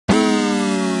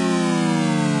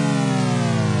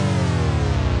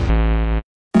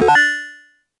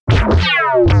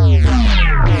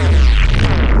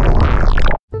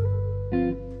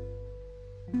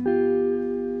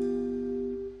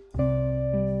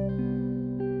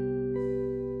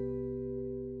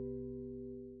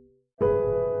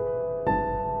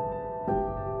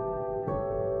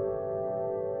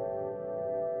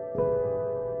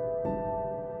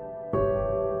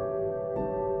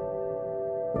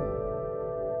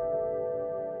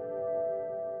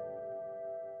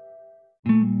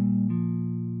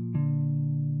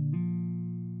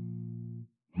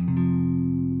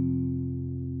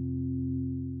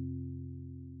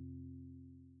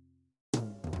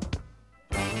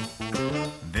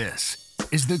This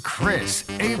is the Chris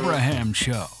Abraham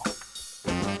Show.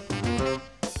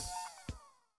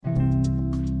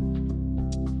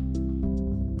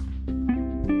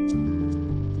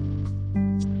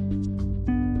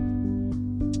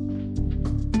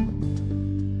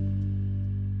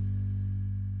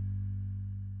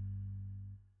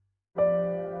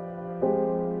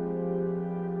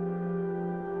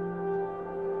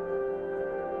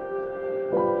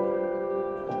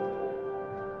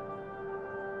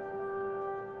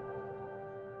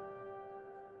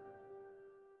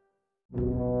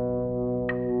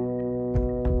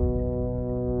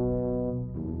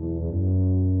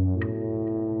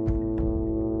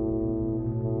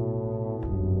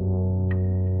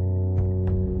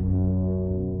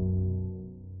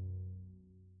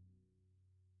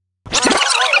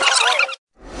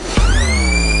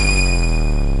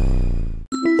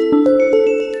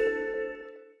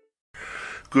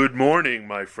 Good morning,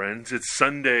 my friends. It's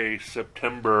Sunday,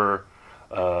 September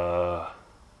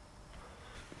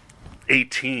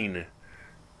 18,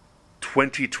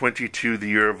 2022, the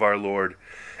year of our Lord.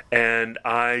 And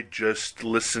I just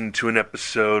listened to an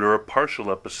episode, or a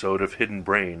partial episode, of Hidden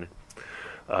Brain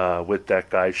with that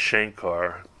guy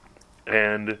Shankar.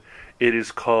 And it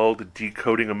is called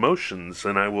Decoding Emotions,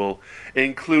 and I will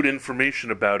include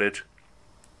information about it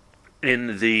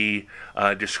in the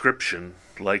description,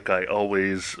 like I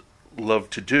always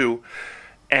love to do,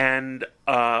 and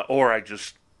or I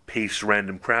just paste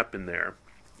random crap in there.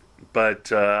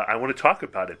 But I want to talk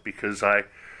about it because I,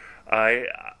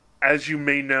 as you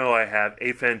may know, I have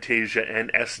aphantasia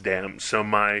and SDAM, so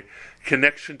my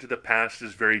connection to the past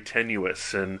is very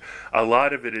tenuous, and a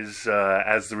lot of it is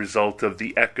as the result of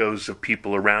the echoes of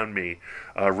people around me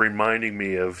reminding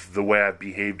me of the way I've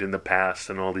behaved in the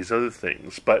past and all these other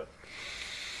things. But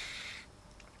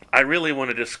I really want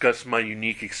to discuss my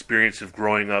unique experience of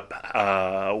growing up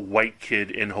a white kid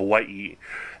in Hawaii,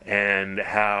 and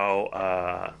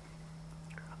how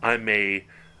I'm a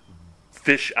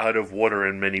fish out of water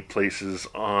in many places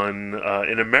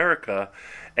in America,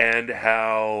 and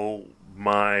how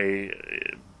my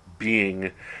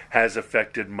being has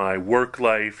affected my work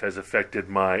life, has affected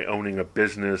my owning a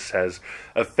business, has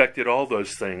affected all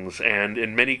those things. And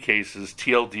in many cases,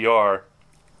 TLDR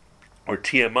or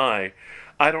TMI,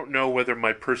 I don't know whether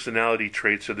my personality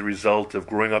traits are the result of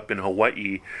growing up in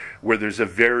Hawaii, where there's a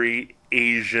very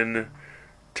Asian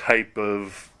type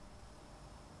of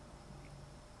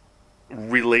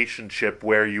relationship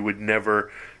where you would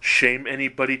never shame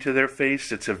anybody to their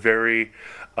face. It's a very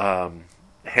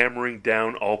hammering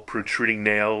down all protruding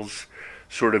nails,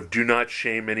 sort of do not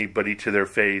shame anybody to their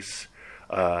face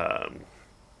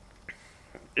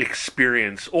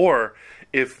experience. Or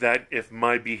if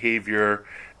my behavior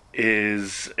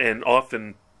is, and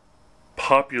often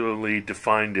popularly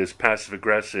defined as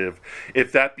passive-aggressive,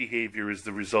 if that behavior is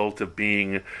the result of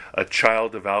being a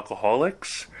child of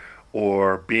alcoholics,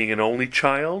 or being an only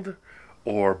child,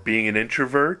 or being an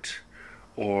introvert,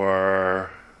 or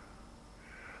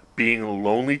being a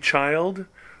lonely child,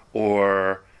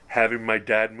 or having my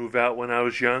dad move out when I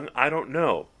was young, I don't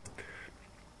know.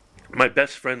 My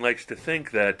best friend likes to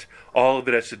think that all of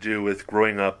it has to do with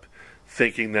growing up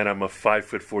thinking that I'm a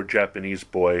 5'4" Japanese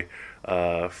boy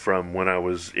from when I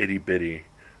was itty bitty.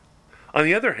 On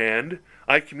the other hand,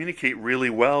 I communicate really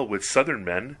well with Southern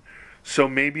men, so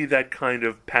maybe that kind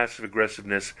of passive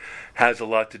aggressiveness has a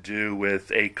lot to do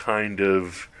with a kind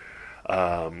of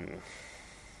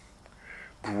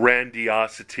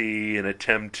grandiosity, an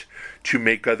attempt to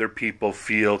make other people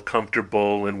feel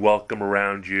comfortable and welcome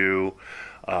around you,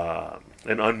 an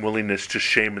unwillingness to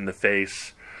shame in the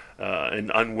face, an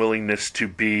unwillingness to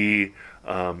be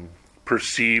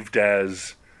perceived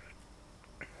as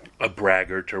a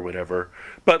braggart or whatever.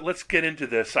 But let's get into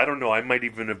this. I don't know, I might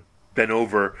even have been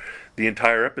over the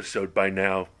entire episode by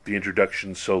now, the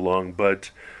introduction's so long, but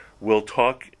we'll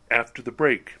talk after the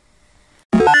break.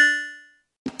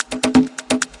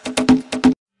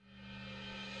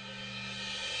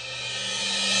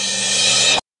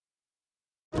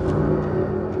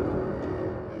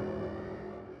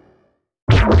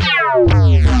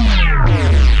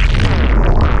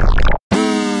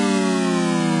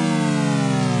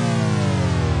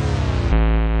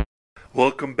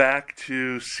 Welcome back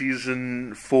to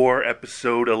Season 4,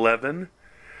 Episode 11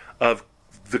 of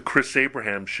The Chris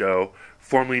Abraham Show,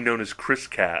 formerly known as Chris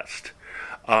Cast.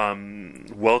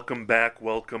 Welcome back,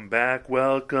 welcome back,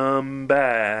 welcome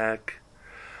back.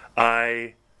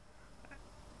 I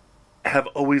have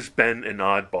always been an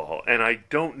oddball, and I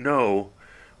don't know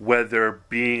whether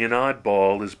being an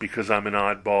oddball is because I'm an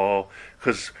oddball,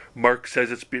 because Mark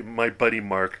says it's my buddy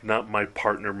Mark, not my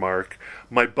partner Mark.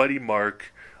 My buddy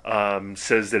Mark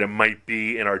says that it might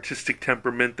be an artistic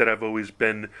temperament that I've always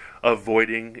been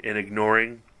avoiding and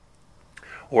ignoring.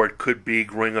 Or it could be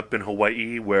growing up in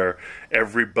Hawaii where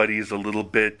everybody's a little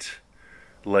bit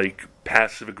like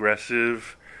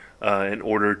passive-aggressive in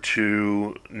order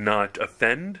to not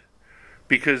offend.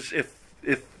 Because if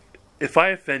I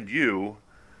offend you,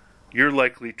 you're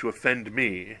likely to offend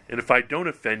me. And if I don't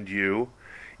offend you,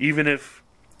 if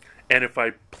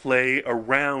I play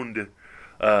around,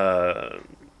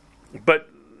 but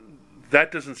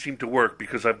that doesn't seem to work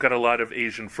because I've got a lot of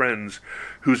Asian friends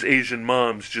whose Asian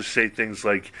moms just say things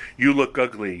like, you look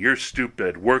ugly, you're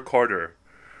stupid, work harder.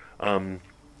 I'm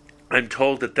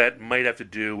told that might have to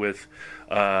do with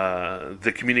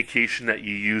the communication that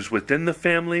you use within the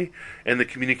family and the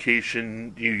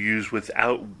communication you use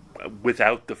without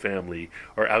the family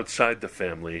or outside the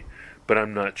family, but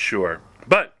I'm not sure.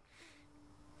 But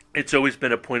it's always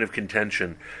been a point of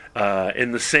contention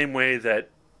in the same way that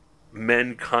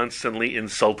men constantly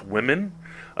insult women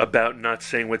about not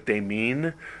saying what they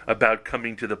mean, about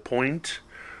coming to the point,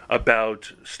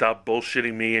 about stop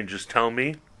bullshitting me and just tell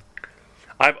me.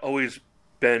 I've always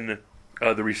been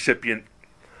the recipient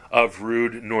of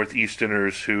rude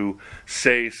Northeasterners who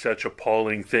say such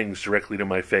appalling things directly to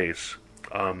my face.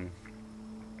 And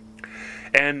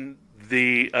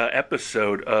the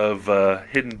episode of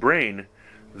Hidden Brain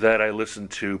that I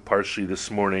listened to partially this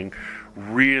morning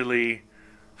really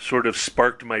sort of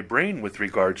sparked my brain with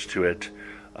regards to it.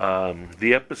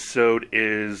 The episode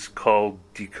is called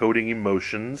Decoding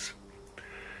Emotions.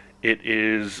 It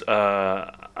is,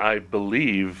 I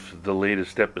believe, the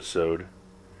latest episode.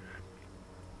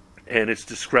 And it's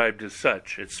described as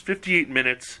such. It's 58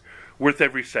 minutes, worth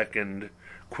every second.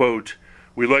 Quote,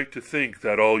 "We like to think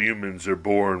that all humans are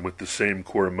born with the same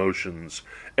core emotions: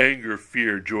 anger,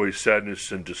 fear, joy,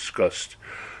 sadness, and disgust.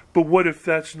 But what if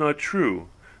that's not true?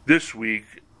 This week,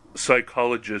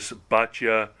 psychologist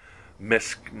Batja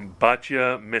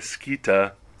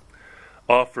Mesquita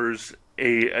offers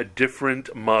a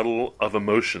different model of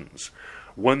emotions,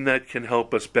 one that can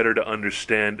help us better to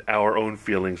understand our own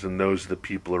feelings and those of the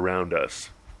people around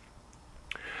us."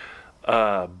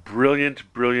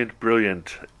 Brilliant, brilliant,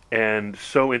 brilliant, and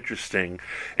so interesting.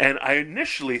 And I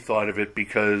initially thought of it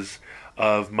because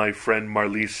of my friend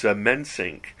Marlisa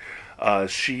Mensink.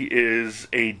 She is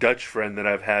a Dutch friend that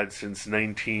I've had since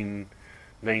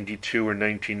 1992 or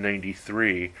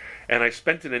 1993, and I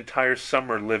spent an entire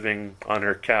summer living on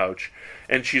her couch,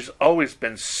 and she's always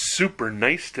been super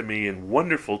nice to me and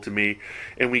wonderful to me,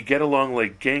 and we get along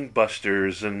like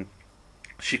gangbusters, and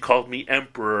she called me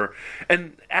Emperor.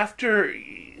 And after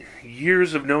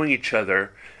years of knowing each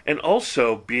other, and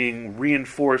also being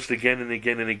reinforced again and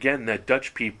again and again that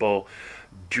Dutch people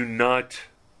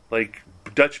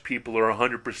Dutch people are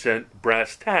 100%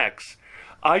 brass tacks,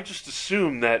 I just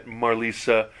assumed that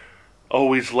Marlisa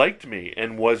always liked me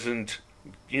and wasn't,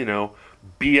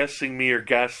 BSing me or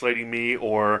gaslighting me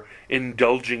or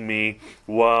indulging me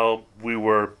while we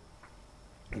were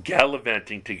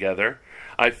gallivanting together.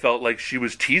 I felt like she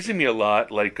was teasing me a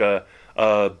lot, like a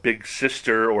big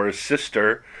sister or a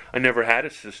sister. I never had a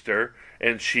sister.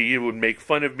 And she would make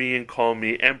fun of me and call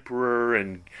me Emperor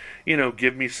and,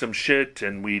 give me some shit.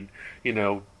 And we'd,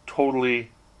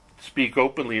 totally speak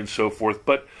openly and so forth.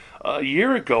 But a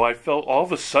year ago, I felt all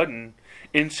of a sudden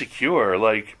insecure.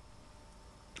 Like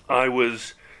I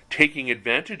was taking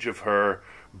advantage of her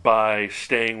by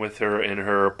staying with her in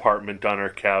her apartment on her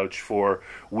couch for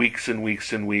weeks and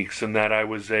weeks and weeks. And that I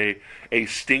was a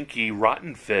stinky,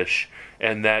 rotten fish.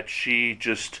 And that she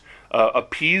just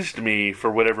appeased me for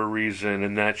whatever reason,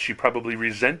 and that she probably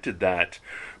resented that.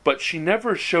 But she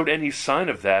never showed any sign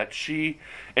of that. She's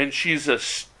a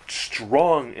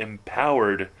strong,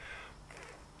 empowered,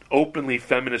 openly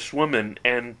feminist woman,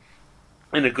 and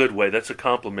in a good way. That's a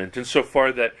compliment.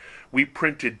 Insofar that we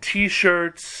printed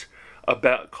T-shirts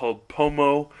called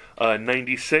Pomo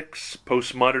 96,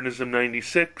 Postmodernism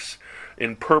 96,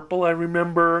 in purple, I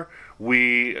remember.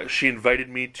 She invited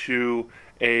me to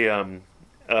the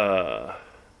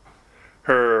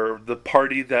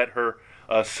party that her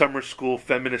summer school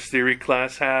feminist theory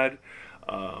class had.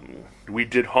 We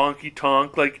did honky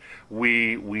tonk, like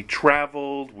we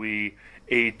traveled, we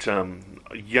ate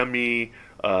yummy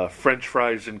French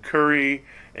fries and curry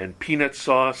and peanut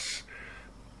sauce.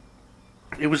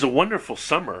 It was a wonderful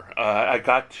summer. I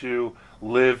got to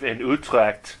live in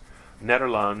Utrecht,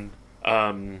 Netherlands,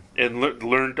 and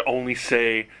learned to only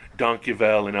say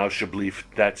dankjewel and alsjeblieft.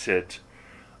 That's it.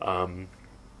 And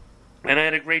I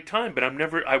had a great time, but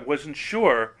I wasn't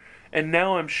sure, and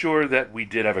now I'm sure that we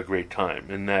did have a great time,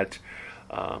 and that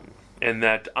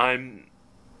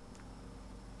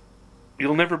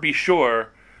you'll never be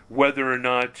sure whether or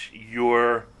not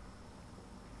your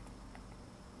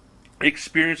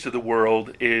experience of the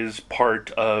world is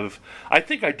part of. I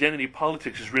think identity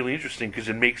politics is really interesting because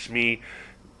it makes me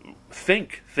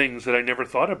think things that I never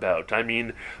thought about. I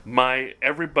mean,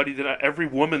 every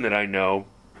woman that I know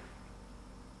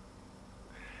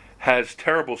has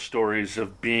terrible stories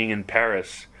of being in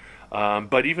Paris,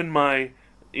 but even my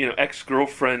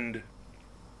ex-girlfriend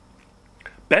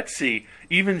Betsy,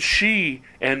 even she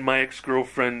and my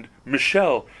ex-girlfriend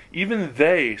Michelle, even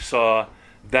they saw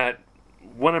that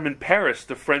when I'm in Paris,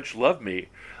 the French love me.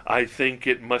 I think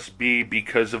it must be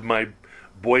because of my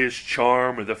boyish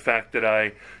charm, or the fact that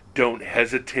I don't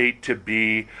hesitate to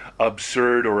be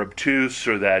absurd or obtuse,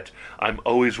 or that I'm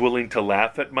always willing to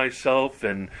laugh at myself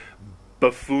and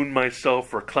buffoon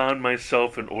myself or clown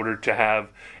myself in order to have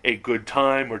a good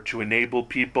time or to enable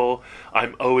people.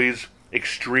 I'm always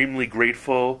extremely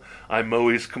grateful. I'm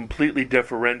always completely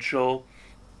deferential.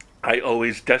 I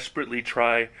always desperately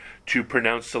try to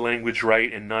pronounce the language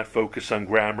right and not focus on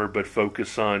grammar, but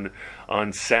focus on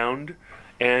sound.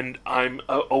 And I'm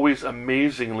always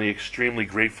amazingly, extremely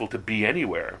grateful to be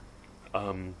anywhere.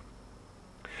 And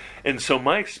so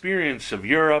my experience of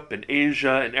Europe and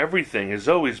Asia and everything has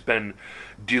always been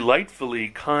delightfully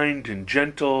kind and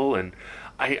gentle. And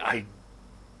and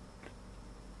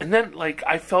then,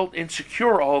 I felt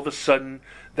insecure all of a sudden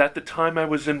that the time I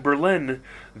was in Berlin,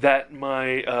 that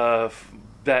my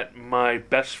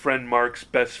best friend Mark's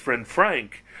best friend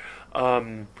Frank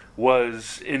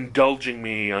was indulging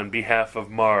me on behalf of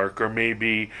Mark, or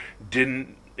maybe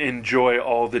didn't enjoy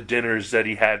all the dinners that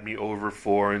he had me over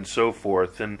for, and so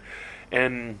forth. And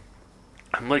I'm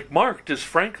like, Mark, does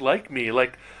Frank like me?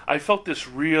 I felt this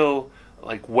real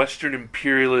Western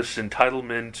imperialist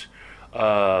entitlement,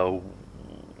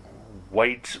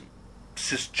 white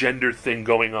cisgender thing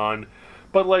going on.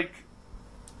 But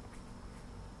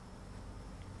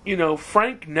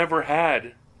Frank never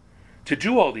had to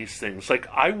do all these things.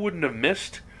 I wouldn't have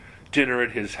missed dinner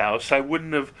at his house. I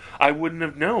wouldn't have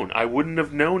known. I wouldn't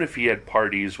have known if he had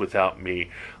parties without me.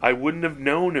 I wouldn't have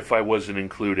known if I wasn't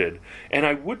included. And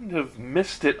I wouldn't have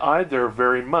missed it either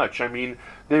very much. I mean,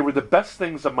 they were the best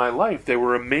things of my life. They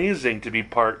were amazing to be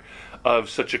part of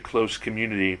such a close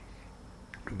community.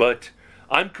 But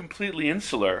I'm completely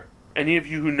insular. Any of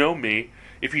you who know me,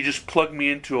 if you just plug me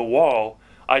into a wall,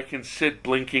 I can sit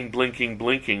blinking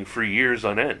for years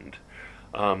on end.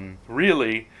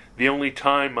 Really, the only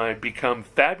time I become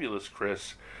fabulous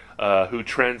Chris, who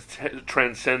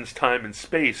transcends time and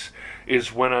space,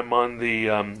 is when I'm on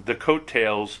the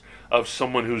coattails of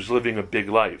someone who's living a big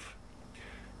life.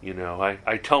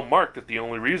 I tell Mark that the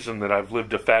only reason that I've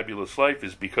lived a fabulous life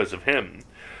is because of him,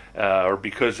 or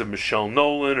because of Michelle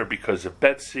Nolan, or because of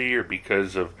Betsy, or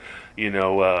because of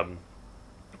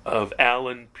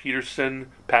Alan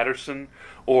Patterson,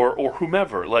 or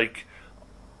whomever.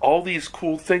 All these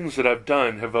cool things that I've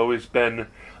done have always been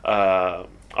on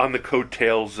the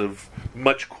coattails of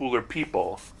much cooler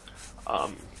people.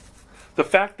 The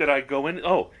fact that I go in,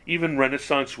 even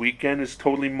Renaissance Weekend is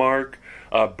totally Mark.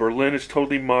 Berlin is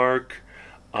totally Mark.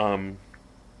 Nepal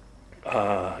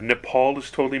is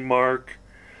totally Mark.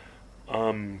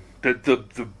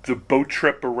 The boat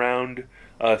trip around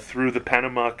through the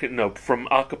Panama, from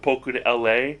Acapulco to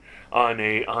L.A. on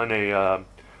a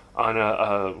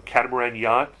catamaran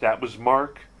yacht, that was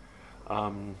Mark.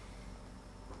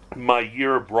 My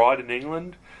year abroad in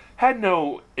England had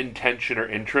no intention or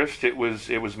interest. It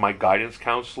was my guidance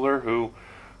counselor who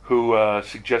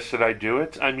suggested I do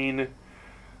it. I mean,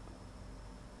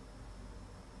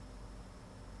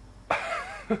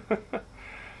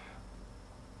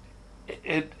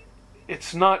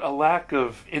 it's not a lack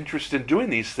of interest in doing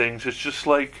these things. It's just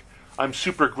I'm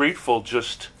super grateful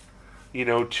just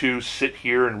to sit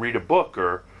here and read a book,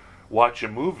 or watch a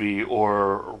movie,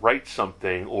 or write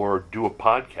something, or do a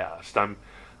podcast.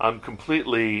 I'm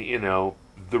completely,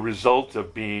 the result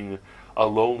of being a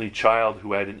lonely child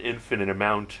who had an infinite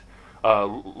amount,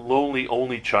 lonely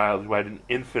only child who had an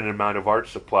infinite amount of art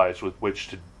supplies with which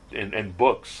to, and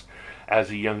books as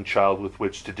a young child with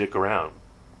which to dick around.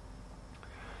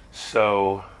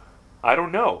 So, I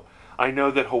don't know. I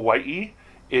know that Hawaii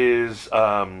is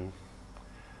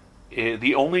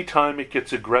The only time it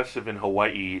gets aggressive in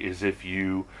Hawaii is if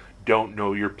you don't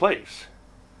know your place.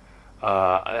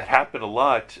 It happened a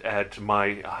lot at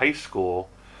my high school.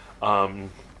 I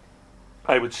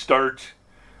would start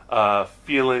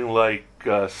feeling like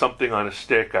something on a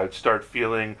stick. I would start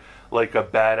feeling like a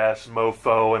badass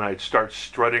mofo, and I'd start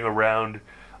strutting around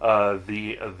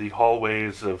the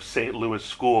hallways of St. Louis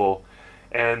School.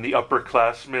 And the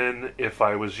upperclassmen, if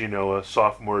I was, a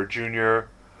sophomore or junior,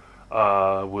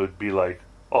 would be like,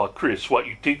 "Oh, Chris, what,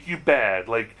 you think you bad?"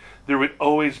 Like, there would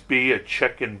always be a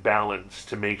check and balance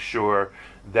to make sure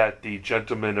that the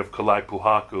gentlemen of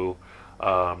Kalaipuhaku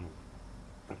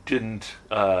didn't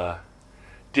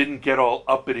get all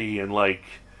uppity and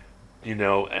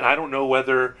and I don't know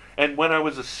whether, and when I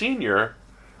was a senior,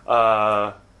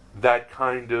 that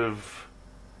kind of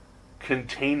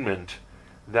containment,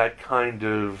 that kind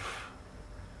of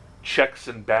checks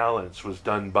and balance was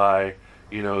done by,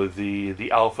 the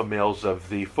alpha males of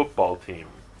the football team.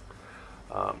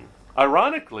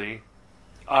 Ironically,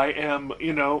 I am,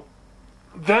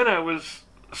 then I was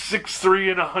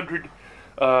 6'3" and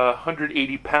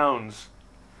 180 pounds.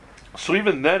 So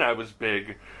even then I was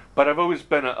big, but I've always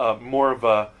been more of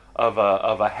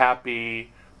a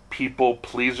happy people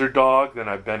pleaser dog than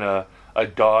I've been a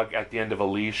dog at the end of a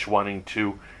leash wanting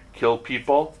to kill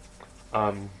people.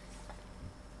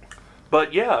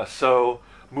 But yeah, so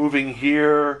moving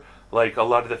here, like, a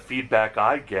lot of the feedback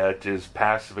I get is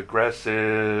passive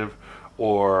aggressive,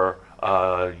 or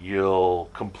you'll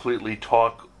completely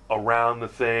talk around the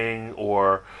thing,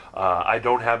 or I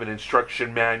don't have an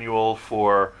instruction manual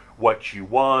for what you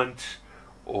want,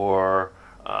 or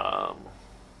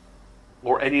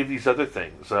any of these other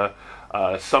things.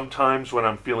 Sometimes when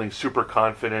I'm feeling super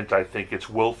confident, I think it's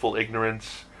willful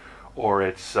ignorance, or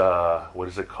it's what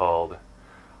is it called?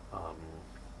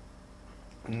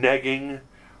 Negging,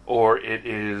 or it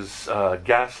is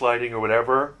gaslighting, or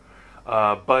whatever.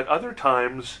 But other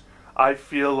times, I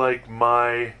feel like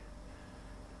my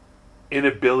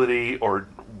inability or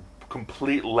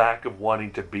complete lack of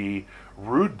wanting to be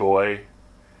rude boy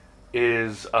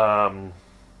is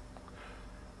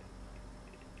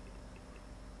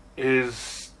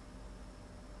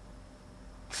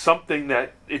something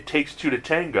that it takes two to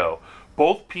tango.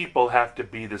 Both people have to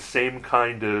be the same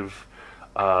kind of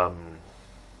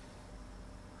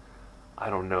I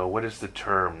don't know, what is the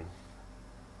term?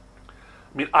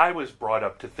 I mean, I was brought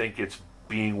up to think it's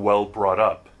being well brought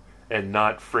up and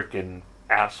not frickin'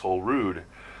 asshole rude.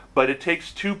 But it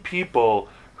takes two people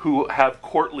who have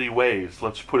courtly ways,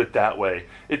 let's put it that way.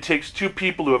 It takes two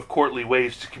people who have courtly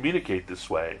ways to communicate this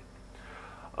way.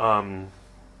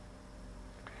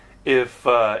 If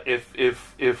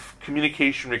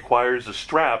communication requires a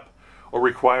strap, or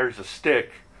requires a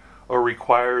stick, or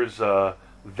requires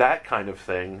that kind of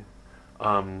thing,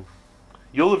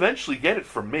 you'll eventually get it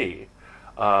from me.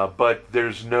 But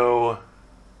there's no...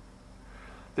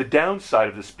 The downside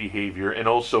of this behavior, and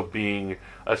also being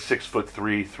a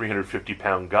 6'3",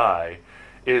 350-pound guy,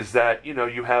 is that,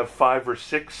 you have 5 or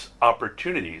 6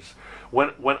 opportunities.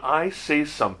 When I say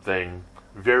something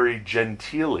very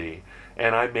genteelly,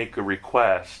 and I make a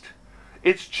request,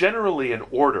 it's generally an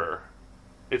order.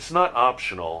 It's not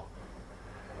optional.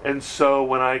 And so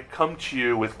when I come to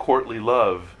you with courtly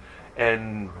love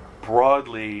and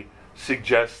broadly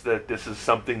suggest that this is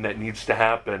something that needs to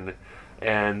happen,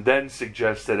 and then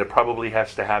suggest that it probably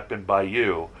has to happen by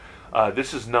you,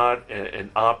 this is not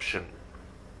an option.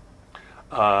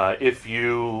 If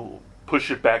you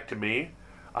push it back to me,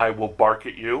 I will bark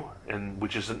at you,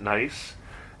 which isn't nice.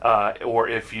 Or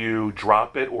if you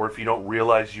drop it, or if you don't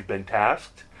realize you've been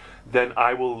tasked, then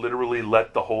I will literally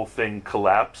let the whole thing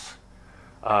collapse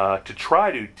to try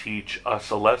to teach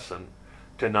us a lesson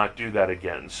to not do that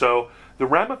again. So the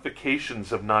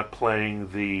ramifications of not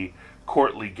playing the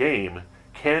courtly game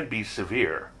can be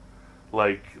severe.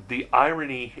 Like, the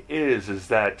irony is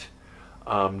that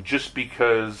just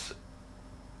because,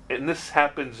 and this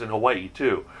happens in Hawaii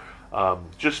too,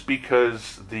 just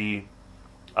because the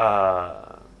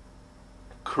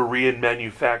Korean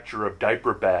manufacturer of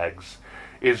diaper bags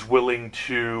is willing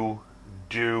to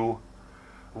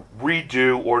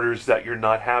redo orders that you're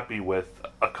not happy with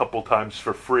a couple times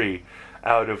for free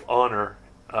out of honor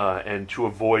and to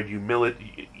avoid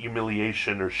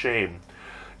humiliation or shame,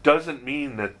 doesn't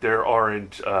mean that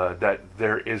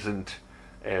there isn't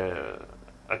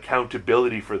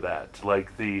accountability for that.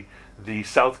 Like, the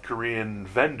South Korean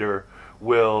vendor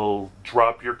will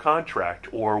drop your contract,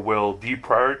 or will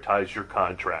deprioritize your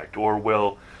contract, or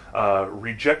will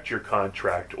reject your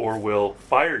contract, or will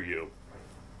fire you.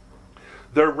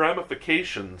 There are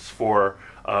ramifications for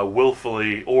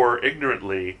willfully or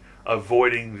ignorantly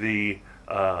avoiding the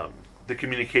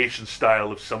communication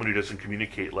style of someone who doesn't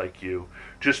communicate like you,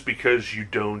 just because you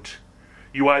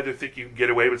either think you can get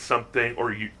away with something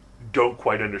or you don't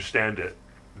quite understand it.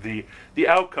 The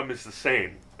outcome is the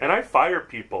same. And I fire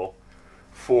people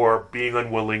for being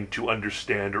unwilling to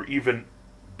understand or even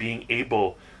being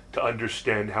able to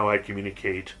understand how I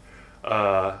communicate,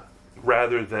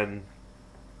 rather than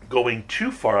going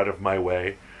too far out of my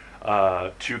way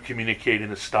to communicate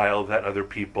in a style that other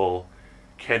people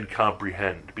can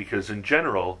comprehend. Because in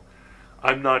general,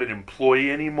 I'm not an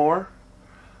employee anymore.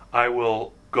 I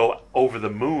will go over the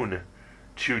moon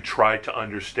to try to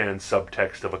understand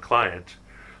subtext of a client.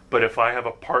 But if I have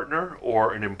a partner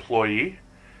or an employee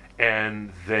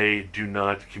and they do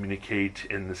not communicate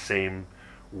in the same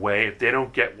way, if they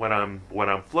don't get what I'm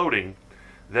floating,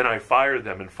 then I fire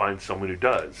them and find someone who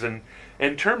does. And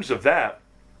in terms of that,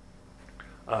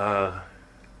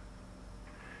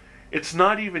 it's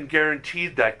not even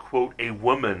guaranteed that, quote, a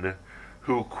woman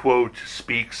who, quote,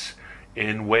 speaks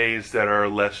in ways that are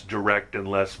less direct and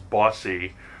less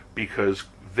bossy because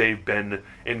they've been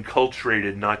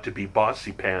enculturated not to be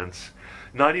bossy pants.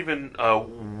 Not even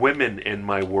women in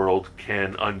my world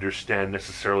can understand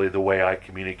necessarily the way I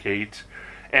communicate.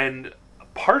 And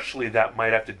partially that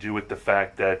might have to do with the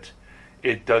fact that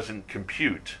it doesn't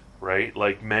compute, right?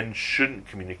 Like, men shouldn't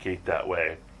communicate that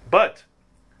way. But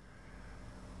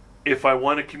if I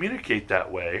want to communicate that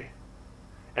way,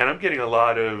 and I'm getting a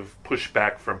lot of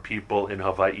pushback from people in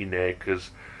Hawaii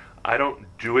because I don't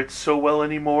do it so well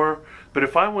anymore, but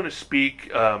if I want to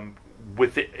speak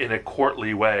with it in a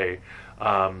courtly way,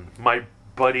 my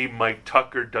buddy Mike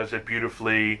Tucker does it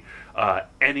beautifully.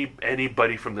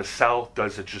 Anybody from the South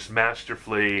does it just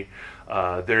masterfully.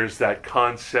 There's that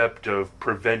concept of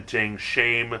preventing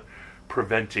shame,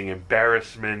 preventing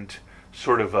embarrassment,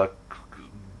 sort of a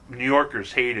New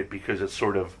Yorkers hate it because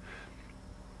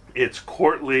it's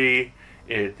courtly,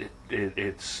 it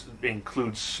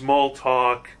includes small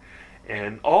talk,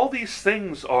 and all these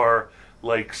things are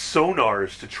like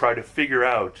sonars to try to figure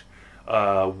out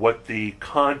what the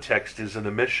context is in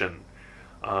the mission.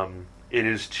 It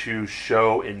is to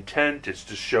show intent, it's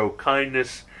to show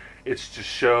kindness,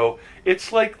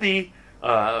 it's like the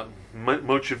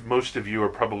most of you are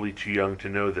probably too young to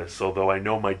know this, although I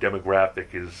know my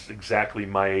demographic is exactly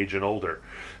my age and older.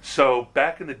 So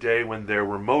back in the day when there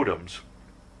were modems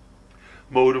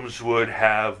would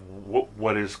have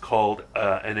what is called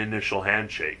an initial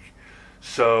handshake.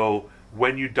 So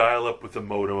when you dial up with a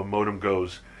modem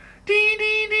goes dee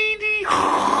dee dee dee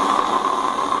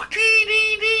dee dee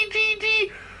dee dee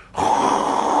dee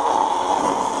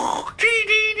dee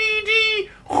dee dee dee,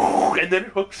 and then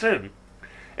it hooks in.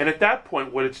 And at that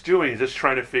point, what it's doing is it's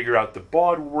trying to figure out the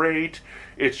baud rate,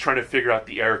 it's trying to figure out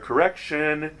the error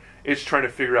correction, it's trying to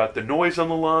figure out the noise on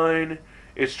the line,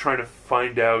 it's trying to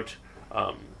find out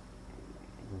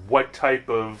what type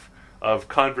of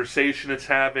conversation it's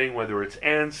having, whether it's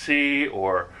ANSI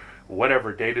or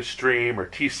whatever, data stream or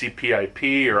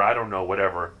TCP/IP or I don't know,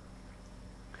 whatever.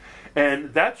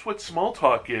 And that's what small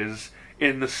talk is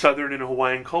in the Southern and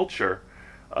Hawaiian culture.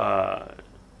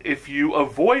 If you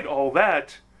avoid all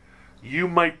that, you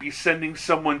might be sending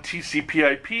someone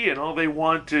TCP/IP and all they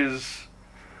want is,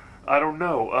 I don't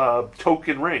know,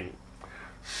 token ring.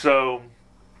 So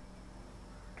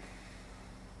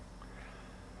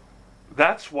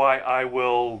that's why I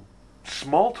will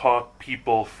small talk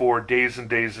people for days and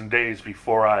days and days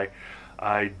before I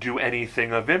do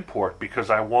anything of import,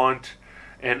 because I want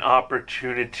an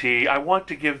opportunity. I want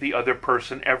to give the other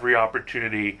person every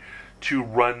opportunity to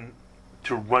run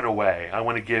away. I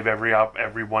want to give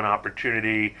everyone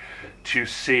opportunity to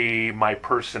see my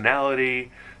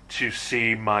personality, to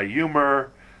see my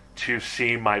humor, to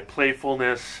see my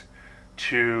playfulness,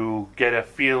 to get a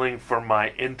feeling for my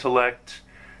intellect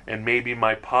and maybe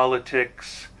my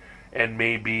politics and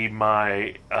maybe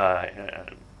my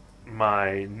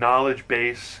knowledge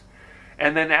base.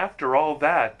 And then after all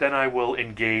that, then I will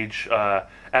engage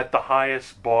at the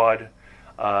highest baud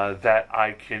that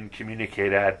I can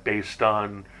communicate at based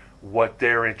on what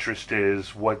their interest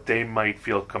is, what they might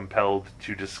feel compelled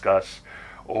to discuss,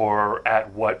 or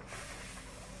at what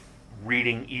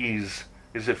reading ease.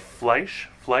 Is it Fleisch?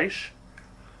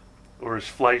 Or does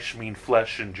Fleisch mean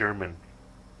flesh in German?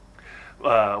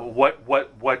 What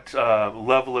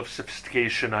level of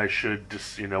sophistication I should,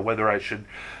 whether I should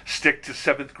stick to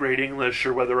 7th grade English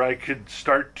or whether I could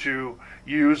start to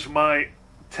use my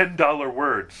 $10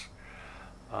 words.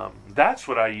 That's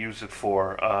what I use it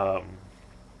for.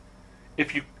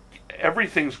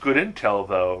 Everything's good intel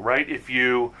though, right? If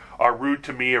you are rude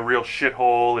to me, a real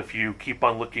shithole, if you keep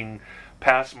on looking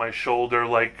past my shoulder,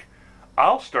 like,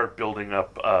 I'll start building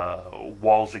up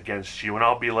walls against you, and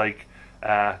I'll be like,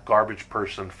 garbage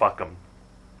person, fuck 'em,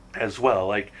 as well.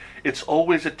 Like, it's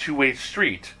always a two-way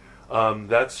street.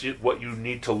 That's what you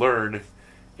need to learn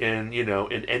in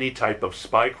any type of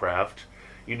spycraft.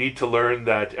 You need to learn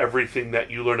that everything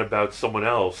that you learn about someone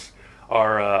else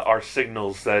are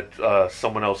signals that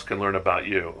someone else can learn about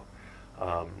you.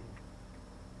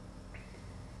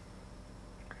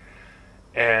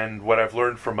 And what I've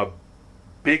learned from a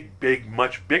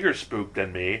much bigger spook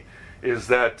than me is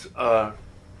that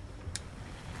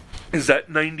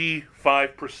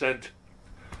 95%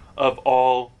 of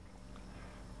all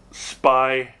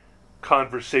spy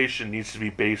conversation needs to be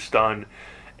based on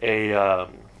the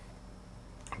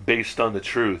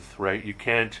truth, right? You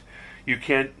can't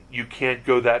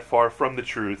go that far from the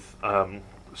truth.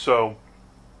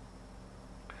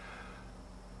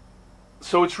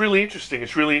 So it's really interesting.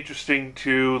 It's really interesting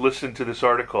to listen to this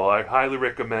article. I highly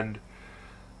recommend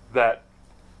that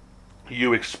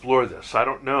you explore this. I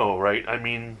don't know, right? I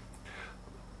mean,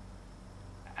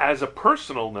 as a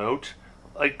personal note,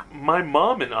 like, my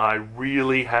mom and I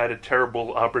really had a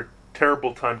terrible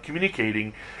time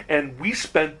communicating, and we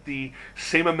spent the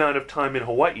same amount of time in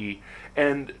Hawaii,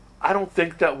 and I don't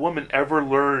think that woman ever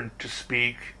learned to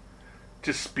speak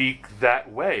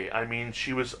that way. I mean,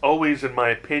 she was always, in my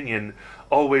opinion,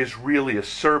 always really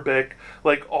acerbic.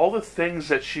 Like, all the things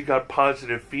that she got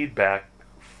positive feedback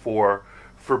for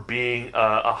being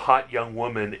a hot young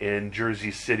woman in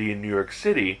Jersey City and New York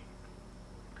City.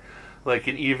 Like,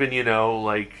 and even,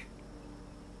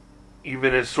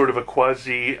 even as sort of a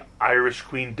quasi-Irish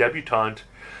queen debutante,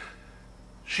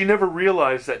 she never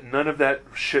realized that none of that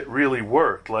shit really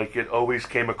worked. Like, it always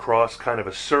came across kind of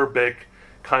acerbic,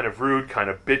 kind of rude, kind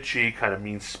of bitchy, kind of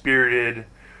mean-spirited,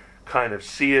 kind of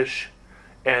sea-ish.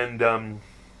 And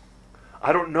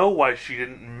I don't know why she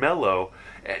didn't mellow.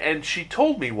 And she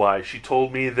told me why. She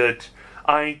told me that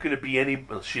I ain't going to be any...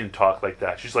 Well, she didn't talk like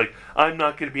that. She's like, I'm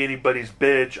not going to be anybody's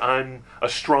bitch. I'm a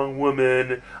strong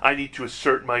woman. I need to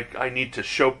I need to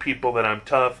show people that I'm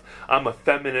tough. I'm a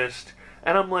feminist.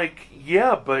 And I'm like,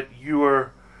 yeah, but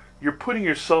you're putting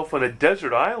yourself on a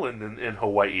desert island in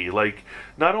Hawaii. Like,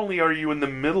 not only are you in the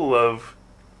middle of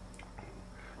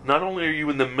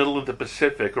the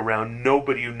Pacific around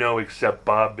nobody you know except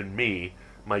Bob and me,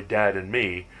 my dad and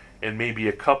me, and maybe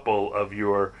a couple of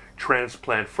your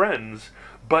transplant friends,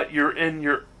 but you're in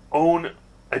your own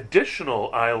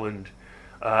additional island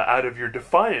out of your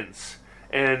defiance.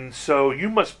 And so you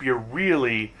must be a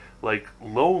really,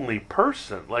 lonely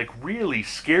person, really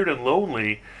scared and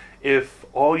lonely, if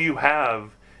all you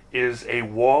have is a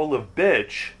wall of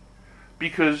bitch,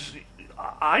 because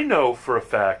I know for a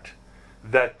fact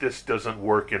that this doesn't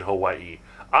work in Hawaii.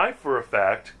 I, for a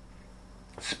fact,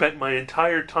 spent my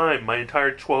entire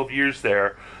 12 years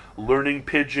there, learning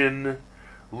Pidgin,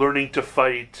 learning to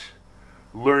fight,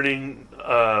 learning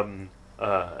all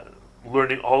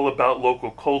about local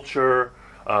culture,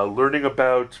 learning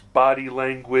about body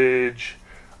language,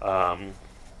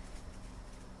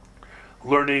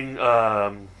 learning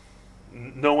know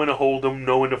when to hold them,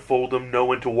 know when to fold them, know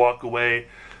when to walk away,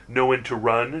 know when to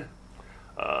run,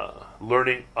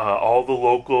 learning all the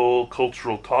local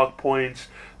cultural talk points,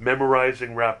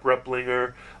 memorizing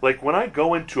Replinger. Like, when I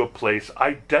go into a place,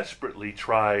 I desperately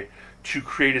try to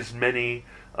create as many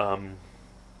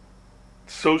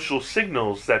social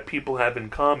signals that people have in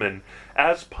common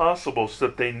as possible, so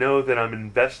that they know that I'm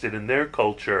invested in their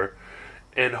culture.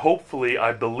 And hopefully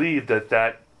I believe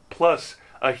that plus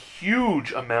a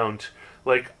huge amount,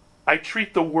 I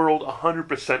treat the world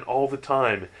 100% all the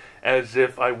time as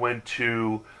if I went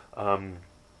to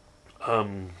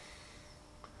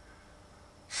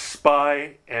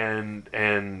spy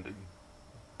and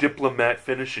diplomat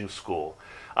finishing school.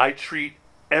 I treat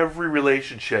every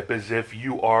relationship as if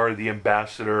you are the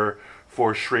ambassador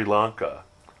for Sri Lanka.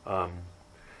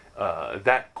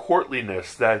 That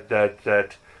courtliness,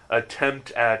 that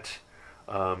attempt at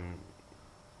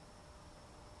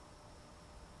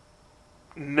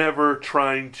never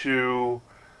trying to,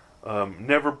 I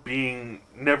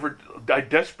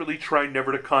desperately try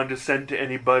never to condescend to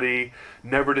anybody,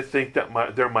 never to think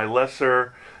that they're my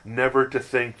lesser, never to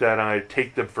think that I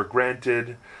take them for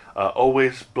granted,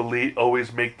 always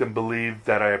make them believe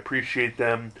that I appreciate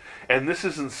them. And this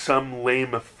isn't some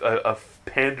lame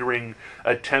pandering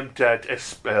attempt at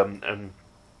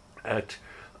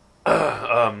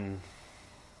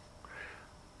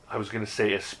I was going to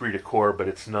say esprit de corps, but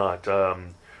it's not. It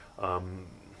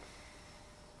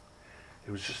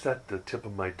was just at the tip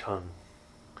of my tongue.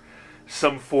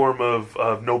 Some form of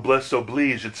noblesse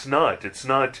oblige. It's not. It's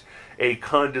not a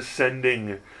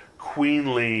condescending,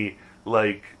 queenly,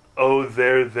 "Oh,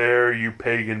 there, you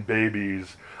pagan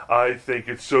babies. I think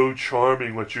it's so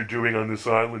charming what you're doing on this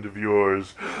island of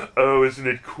yours. Oh, isn't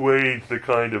it quaint, the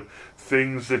kind of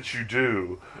things that you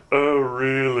do? Oh,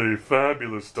 really,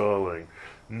 fabulous, darling.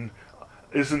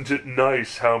 Isn't it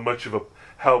nice how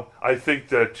I think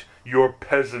that your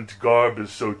peasant garb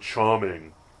is so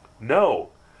charming?"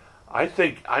 No.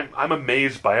 I'm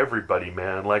amazed by everybody,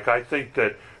 man. Like, I think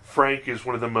that Frank is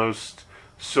one of the most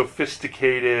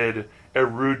sophisticated,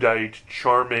 erudite,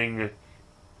 charming.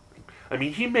 I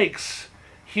mean, he makes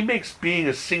being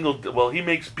he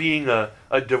makes being a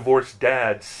divorced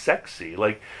dad sexy.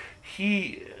 Like,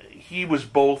 he was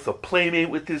both a playmate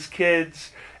with his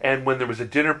kids, and when there was a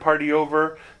dinner party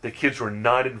over, the kids were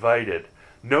not invited.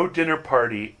 No dinner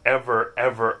party ever,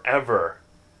 ever, ever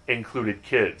included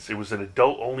kids. It was an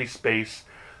adult-only space.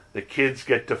 The kids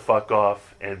get to fuck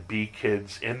off and be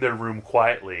kids in their room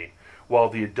quietly, while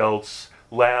the adults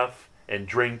laugh and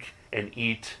drink and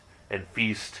eat and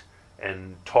feast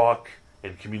and talk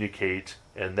and communicate,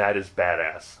 and that is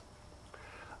badass.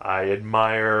 I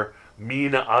admire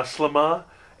Mina Aslama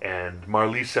and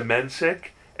Marlisa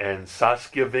Mensick and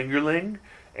Saskia Vingerling,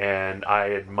 and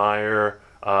I admire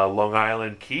Long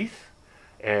Island Keith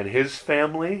and his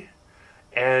family.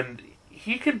 And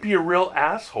he can be a real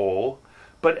asshole,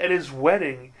 but at his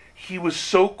wedding, he was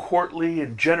so courtly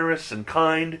and generous and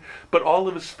kind, but all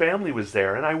of his family was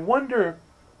there. And I wonder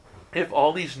if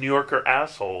all these New Yorker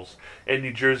assholes and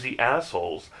New Jersey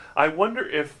assholes, I wonder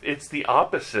if it's the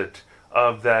opposite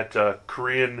of that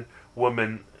Korean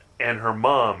woman and her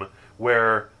mom,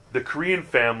 where the Korean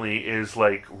family is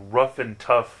like rough and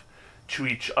tough to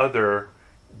each other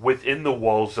within the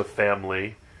walls of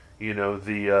family. You know,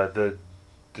 the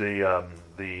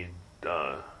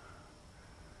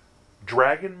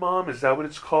dragon mom, is that what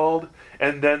it's called?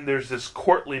 And then there's this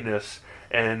courtliness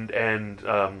and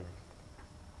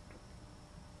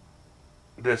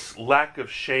this lack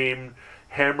of shame,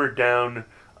 hammered down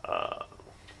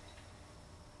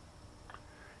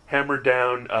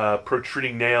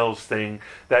protruding nails thing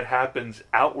that happens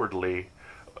outwardly,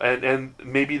 and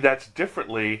maybe that's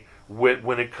differently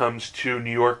when it comes to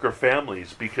New Yorker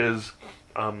families, because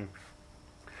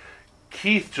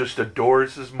Keith just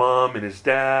adores his mom and his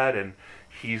dad, and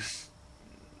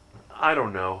I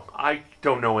don't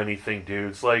know anything,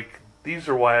 dudes. Like, these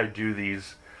are why I do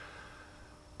these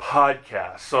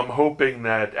podcasts. So I'm hoping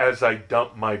that as I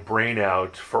dump my brain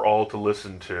out for all to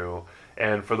listen to,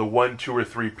 and for the 1, 2, or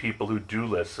 3 people who do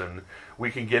listen,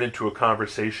 we can get into a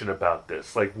conversation about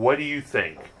this. Like, what do you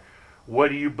think? What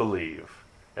do you believe?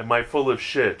 Am I full of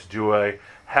shit? Do I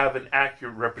have an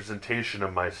accurate representation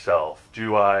of myself?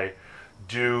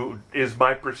 Is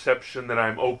my perception that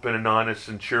I'm open and honest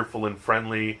and cheerful and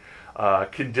friendly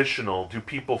conditional? Do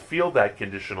people feel that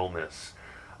conditionalness?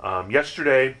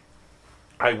 Yesterday,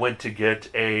 I went to get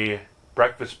a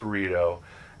breakfast burrito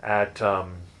at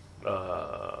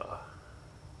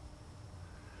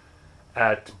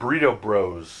Burrito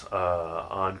Bros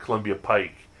on Columbia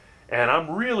Pike, and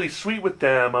I'm really sweet with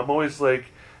them. I'm always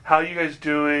like, "How you guys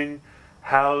doing?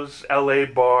 How's LA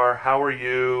bar? How are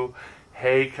you?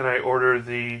 Hey, can I order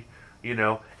the,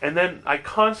 And then I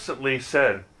constantly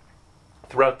said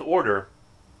throughout the order,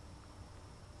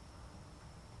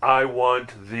 I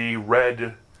want the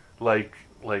red, like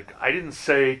I didn't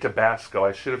say Tabasco.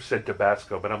 I should have said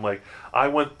Tabasco, but I'm like, I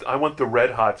want the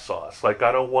red hot sauce. Like,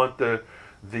 I don't want the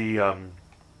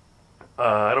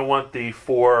I don't want the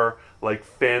 4 like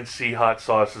fancy hot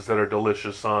sauces that are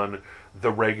delicious on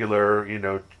the regular,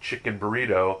 chicken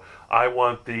burrito. I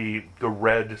want the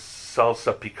red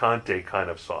salsa picante kind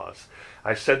of sauce.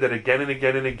 I said that again and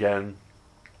again and again,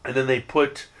 and then they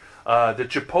put the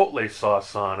chipotle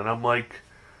sauce on, and I'm like,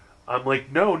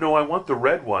 no, I want the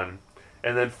red one.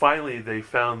 And then finally they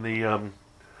found the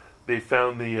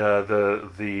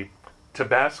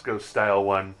Tabasco style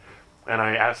one, and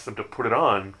I asked them to put it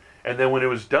on. And then when it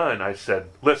was done, I said,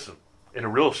 "Listen," in a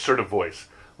real assertive voice,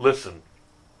 "Listen,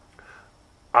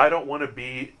 I don't want to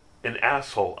be an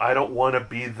asshole. I don't want to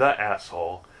be the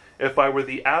asshole. If I were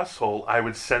the asshole, I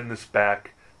would send this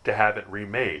back to have it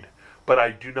remade. But I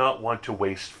do not want to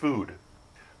waste food.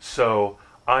 So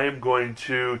I am going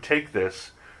to take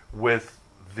this with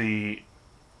the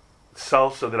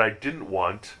salsa that I didn't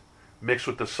want, mixed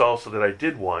with the salsa that I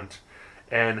did want,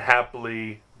 and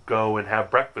happily go and have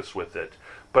breakfast with it.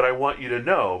 But I want you to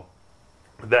know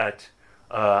that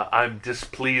I'm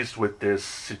displeased with this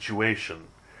situation."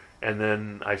 And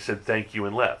then I said thank you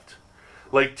and left.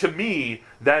 Like, to me,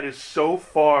 that is so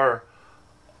far,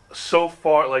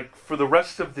 like, for the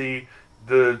rest of the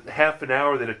half an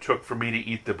hour that it took for me to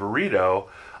eat the burrito,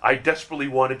 I desperately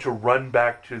wanted to run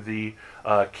back to the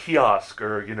kiosk,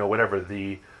 or whatever,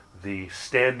 the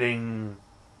standing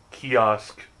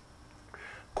kiosk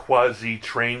quasi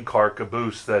train car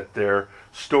caboose that their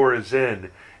store is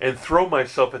in, and throw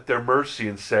myself at their mercy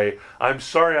and say, "I'm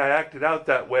sorry I acted out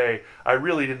that way. I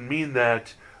really didn't mean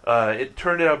that. It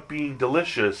turned out being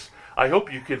delicious. I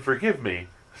hope you can forgive me."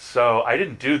 So I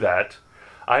didn't do that.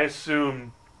 I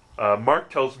assume,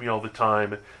 Mark tells me all the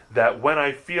time that when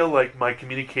I feel like my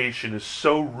communication is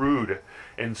so rude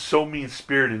and so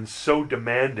mean-spirited and so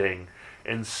demanding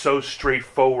and so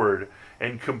straightforward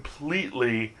and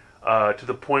completely to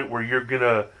the point where you're going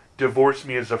to divorce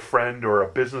me as a friend or a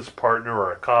business partner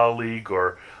or a colleague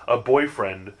or a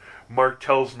boyfriend, Mark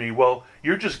tells me, well,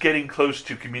 you're just getting close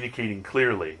to communicating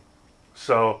clearly.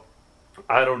 So,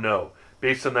 I don't know.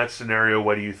 Based on that scenario,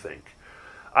 what do you think?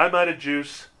 I'm out of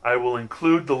juice. I will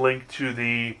include the link to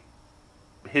the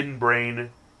Hidden Brain,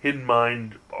 Hidden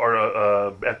Mind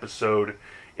episode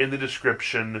in the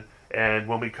description, and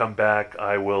when we come back,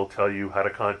 I will tell you how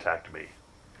to contact me.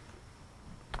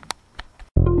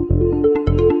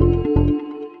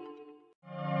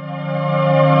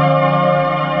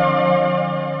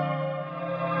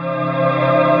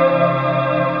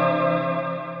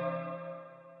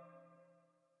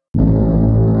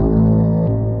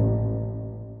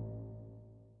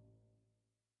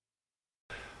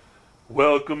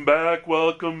 Welcome back,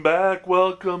 welcome back,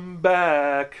 welcome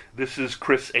back. This is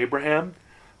Chris Abraham.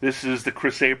 This is the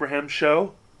Chris Abraham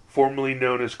Show, formerly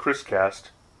known as ChrisCast.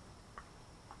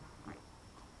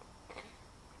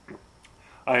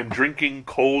 I am drinking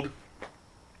cold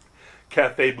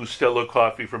Cafe Bustelo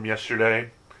coffee from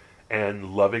yesterday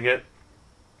and loving it.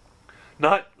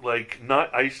 Not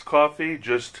iced coffee,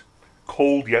 just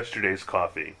cold yesterday's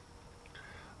coffee.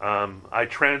 I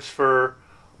transfer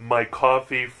my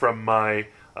coffee from my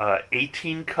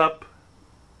 18-cup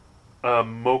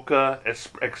Mocha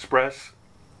Express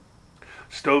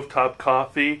stovetop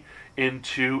coffee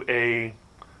into an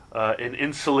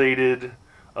insulated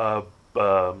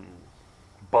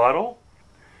bottle,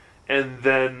 and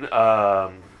then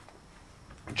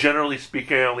generally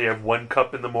speaking, I only have 1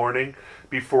 cup in the morning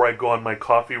before I go on my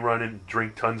coffee run and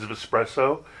drink tons of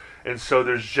espresso, and so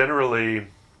there's generally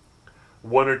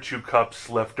 1 or 2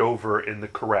 cups left over in the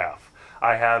carafe.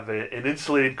 I have an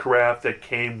insulated carafe that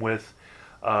came with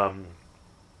a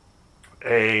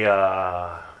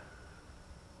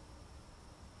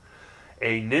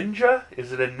Ninja.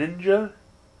 Is it a Ninja?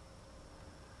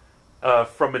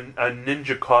 From a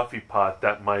Ninja coffee pot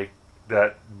that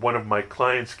one of my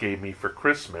clients gave me for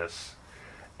Christmas,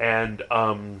 and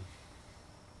I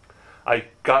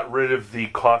got rid of the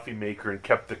coffee maker and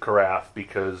kept the carafe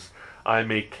because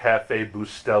I'm a Cafe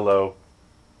Bustelo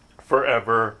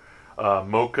forever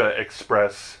Mocha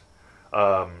Express.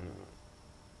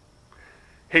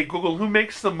 Hey Google, who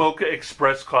makes the Mocha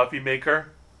Express coffee maker?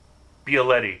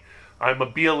 Bialetti. I'm a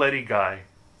Bialetti guy.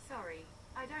 Sorry,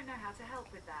 I don't know how to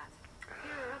help with that.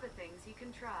 Here are other things you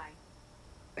can try.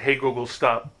 Hey Google,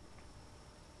 stop.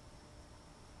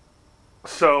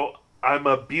 So, I'm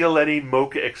a Bialetti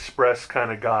Mocha Express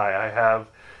kind of guy. I have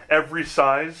every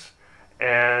size,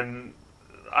 and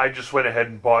I just went ahead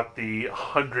and bought the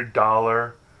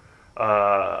 $100,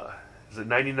 is it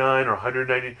 99 or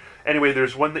 190? Anyway,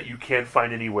 there's one that you can't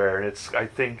find anywhere, and I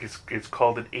think it's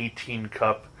called an 18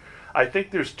 cup. I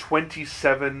think there's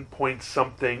 27 point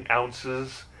something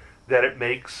ounces that it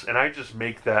makes, and I just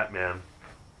make that, man.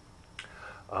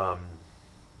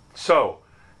 So,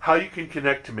 how you can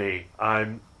connect to me,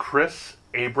 I'm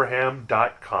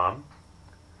chrisabraham.com.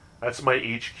 That's my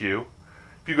HQ.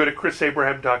 If you go to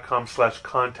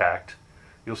chrisabraham.com/contact,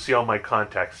 you'll see all my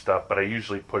contact stuff, but I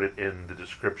usually put it in the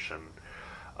description.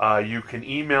 You can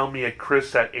email me at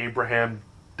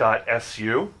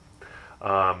chris@abraham.su.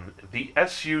 The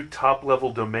SU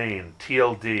top-level domain,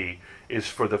 TLD, is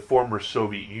for the former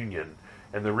Soviet Union.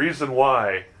 And the reason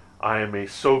why I am a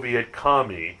Soviet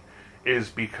commie is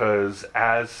because,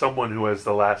 as someone who has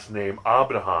the last name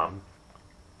Abraham,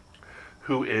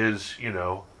 who is,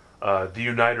 the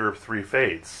uniter of 3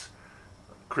 faiths,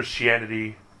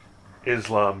 Christianity,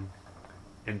 Islam,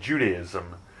 and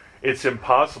Judaism, it's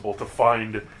impossible to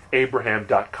find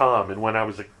Abraham.com. And when I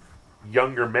was a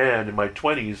younger man in my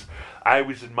 20s, I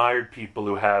always admired people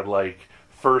who had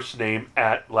first name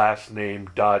at last name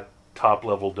dot top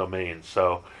level domain.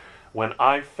 So when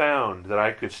I found that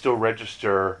I could still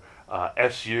register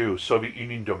SU, Soviet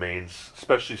Union domains,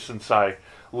 especially since I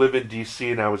live in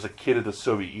DC and I was a kid of the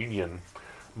Soviet Union,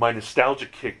 my nostalgia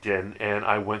kicked in and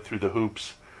I went through the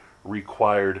hoops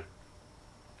required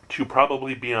to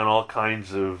probably be on all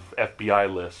kinds of FBI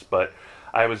lists, but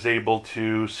I was able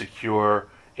to secure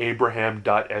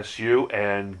Abraham.su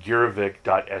and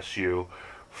Girovic.su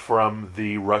from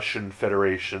the Russian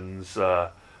Federation's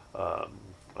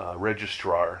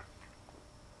registrar.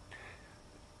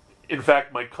 In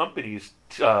fact, my company's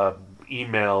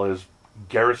email is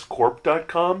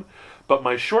garriscorp.com, but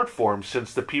my short form,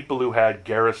 since the people who had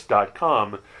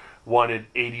garris.com wanted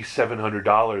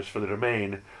 $8,700 for the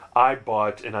domain, I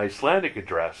bought an Icelandic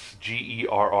address,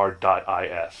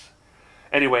 gerr.is.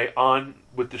 Anyway, on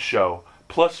with the show.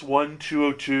 +1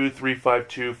 202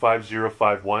 352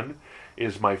 5051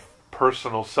 is my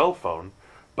personal cell phone.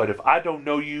 But if I don't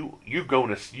know you, you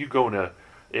gonna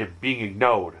being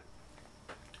ignored.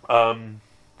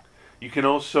 You can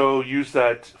also use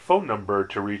that phone number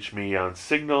to reach me on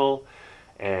Signal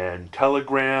and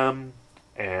Telegram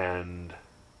and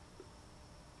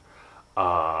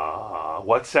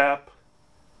WhatsApp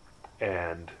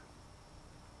and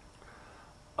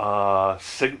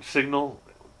Signal,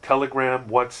 Telegram,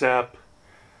 WhatsApp,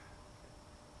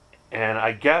 and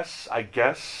I guess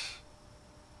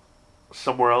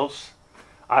somewhere else.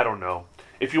 I don't know.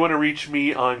 If you want to reach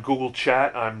me on Google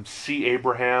Chat, I'm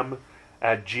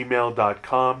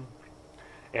cabraham@gmail.com.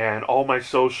 And all my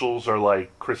socials are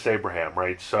like Chris Abraham,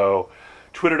 right? So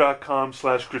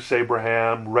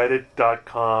twitter.com/ChrisAbraham,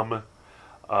 reddit.com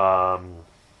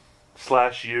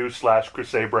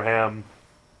 /u/Chris Abraham,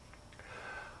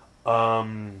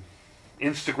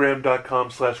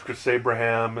 Instagram.com/Chris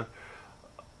Abraham,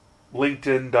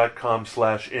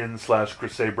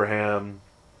 LinkedIn.com/in/Chris Abraham,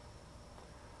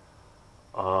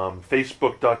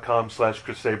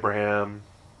 Facebook.com/Chris Abraham.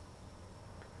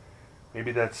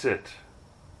 Maybe that's it.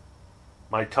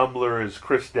 My Tumblr is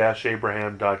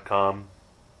chris-abraham.com.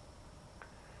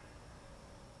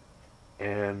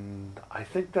 And I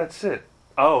think that's it.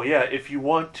 Oh yeah, if you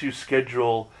want to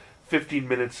schedule 15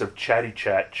 minutes of chatty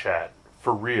chat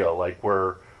for real, like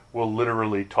where we'll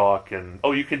literally talk, and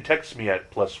you can text me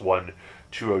at +1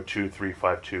 202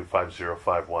 352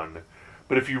 5051.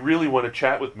 But if you really want to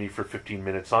chat with me for 15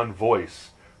 minutes on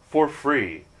voice for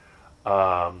free,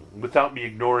 without me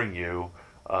ignoring you,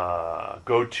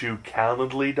 go to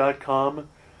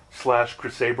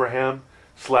calendly.com/Chris Abraham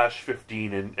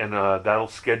 /15 and that'll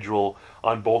schedule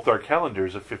on both our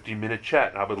calendars a 15-minute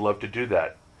chat. I would love to do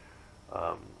that.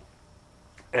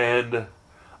 And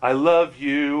I love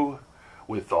you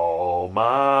with all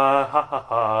my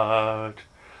heart.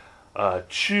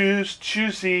 Tschüss,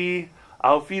 tschüssi,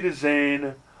 auf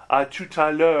Wiedersehen, à tout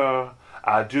à l'heure,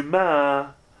 à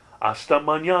demain, hasta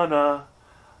mañana,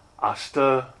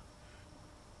 hasta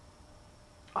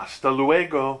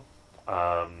luego,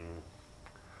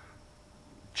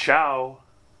 ciao,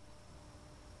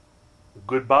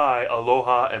 goodbye,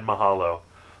 aloha, and mahalo.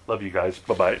 Love you guys.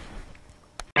 Bye-bye.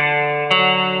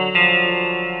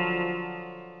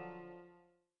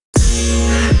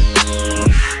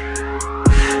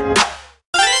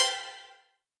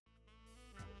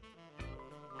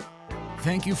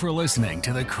 Thank you for listening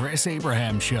to The Chris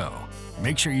Abraham Show.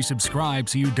 Make sure you subscribe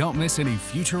so you don't miss any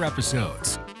future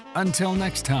episodes. Until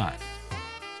next time.